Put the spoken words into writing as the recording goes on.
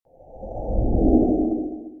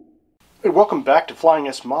Hey, welcome back to Flying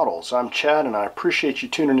S Models. I'm Chad and I appreciate you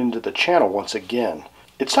tuning into the channel once again.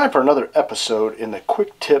 It's time for another episode in the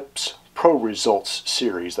Quick Tips Pro Results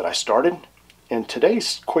series that I started. And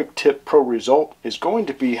today's Quick Tip Pro Result is going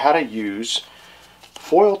to be how to use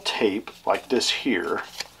foil tape like this here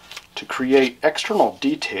to create external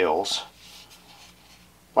details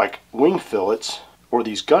like wing fillets or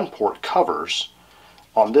these gun port covers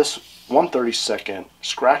on this 1/32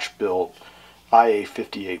 scratch built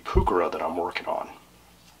IA-58 Puchera that I'm working on.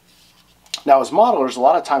 Now, as modelers, a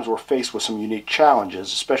lot of times we're faced with some unique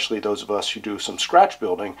challenges, especially those of us who do some scratch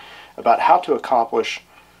building, about how to accomplish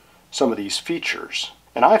some of these features.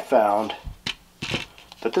 And I found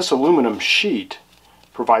that this aluminum sheet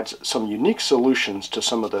provides some unique solutions to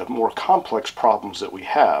some of the more complex problems that we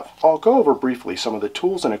have. I'll go over briefly some of the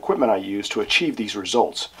tools and equipment I use to achieve these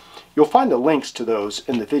results. You'll find the links to those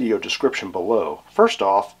in the video description below. First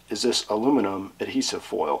off is this aluminum adhesive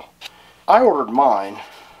foil. I ordered mine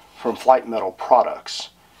from Flite Metal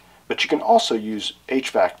products, but you can also use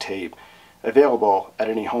HVAC tape available at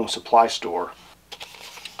any home supply store.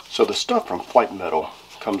 So the stuff from Flite Metal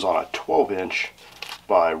comes on a 12-inch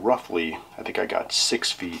by roughly, I think I got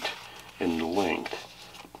 6 feet in length.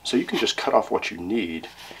 So you can just cut off what you need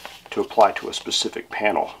to apply to a specific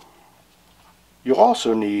panel. You'll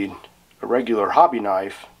also need a regular hobby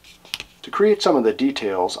knife. To create some of the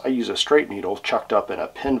details, I use a straight needle chucked up in a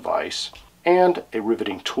pin vise and a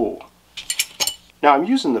riveting tool. Now I'm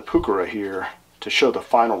using the Puchera here to show the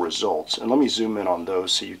final results, and let me zoom in on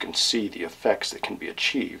those so you can see the effects that can be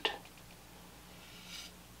achieved.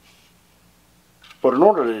 But in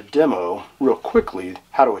order to demo real quickly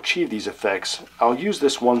how to achieve these effects, I'll use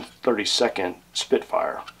this 1/32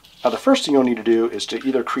 Spitfire. Now the first thing you'll need to do is to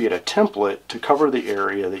either create a template to cover the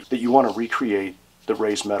area that you want to recreate the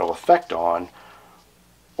raised metal effect on,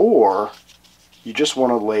 or you just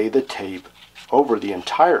want to lay the tape over the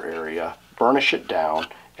entire area, burnish it down,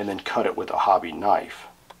 and then cut it with a hobby knife.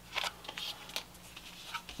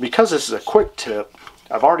 Because this is a quick tip,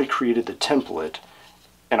 I've already created the template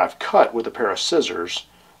and I've cut with a pair of scissors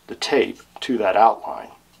the tape to that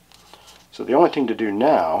outline. So the only thing to do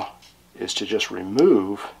now is to just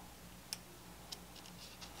remove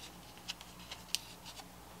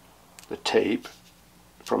the tape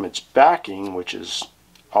from its backing, which is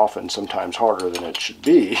often sometimes harder than it should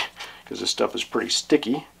be because this stuff is pretty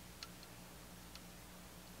sticky.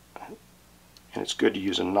 And it's good to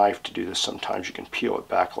use a knife to do this. Sometimes you can peel it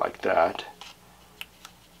back like that.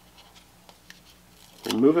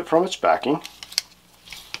 Remove it from its backing.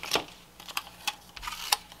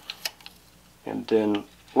 And then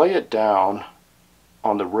lay it down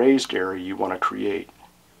on the raised area you want to create.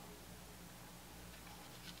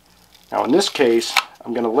 Now in this case,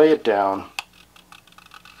 I'm going to lay it down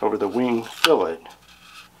over the wing fillet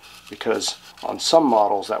because on some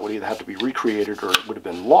models that would either have to be recreated or it would have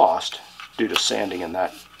been lost due to sanding and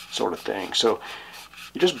that sort of thing. So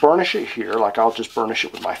you just burnish it here, like I'll just burnish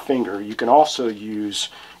it with my finger. You can also use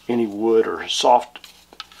any wood or soft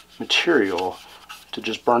material to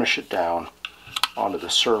just burnish it down onto the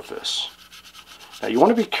surface. Now you want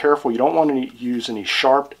to be careful. You don't want to use any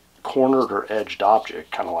sharp cornered or edged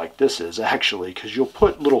object, kind of like this is actually, because you'll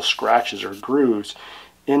put little scratches or grooves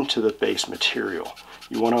into the base material.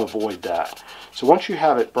 You want to avoid that. So once you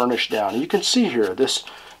have it burnished down, you can see here this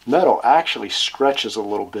metal actually stretches a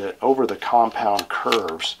little bit over the compound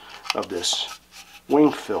curves of this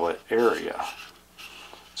wing fillet area.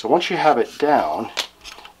 So once you have it down,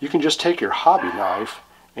 you can just take your hobby knife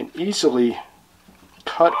and easily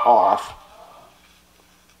cut off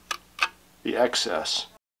the excess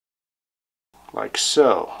like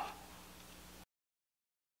so.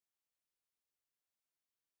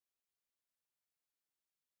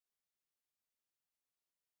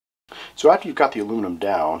 So after you've got the aluminum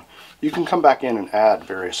down, you can come back in and add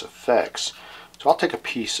various effects. So I'll take a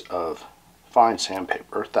piece of fine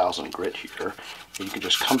sandpaper, 1000 grit here, and you can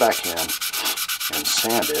just come back in and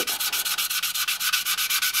sand it.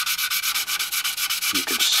 You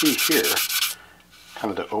can see here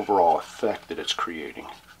kind of the overall effect that it's creating.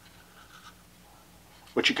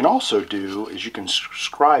 What you can also do is you can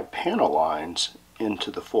scribe panel lines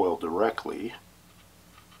into the foil directly,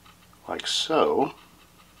 like so,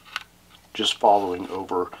 just following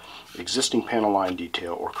over existing panel line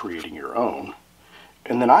detail or creating your own.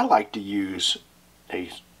 And then I like to use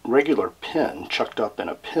a regular pin chucked up in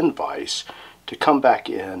a pin vise to come back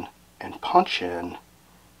in and punch in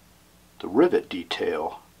the rivet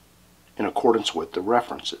detail in accordance with the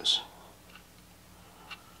references,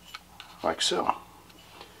 like so.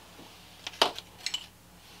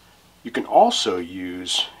 You can also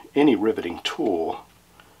use any riveting tool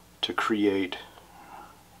to create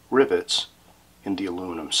rivets in the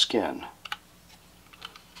aluminum skin.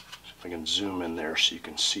 See if I can zoom in there so you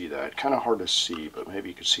can see that. Kind of hard to see, but maybe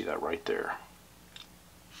you can see that right there.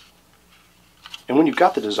 And when you've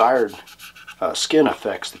got the desired skin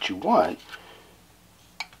effects that you want,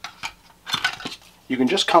 you can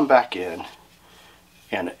just come back in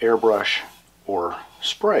and airbrush or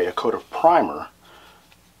spray a coat of primer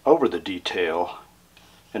over the detail,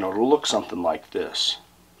 and it'll look something like this.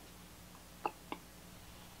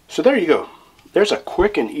 So there you go. There's a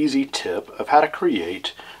quick and easy tip of how to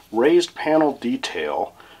create raised panel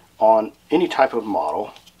detail on any type of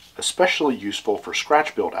model, especially useful for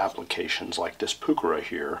scratch build applications like this puka right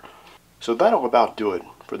here. So that'll about do it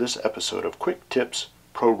for this episode of Quick Tips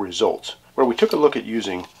Pro Results, where we took a look at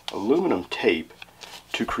using aluminum tape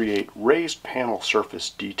to create raised panel surface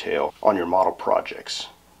detail on your model projects.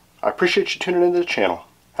 I appreciate you tuning into the channel.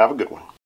 Have a good one.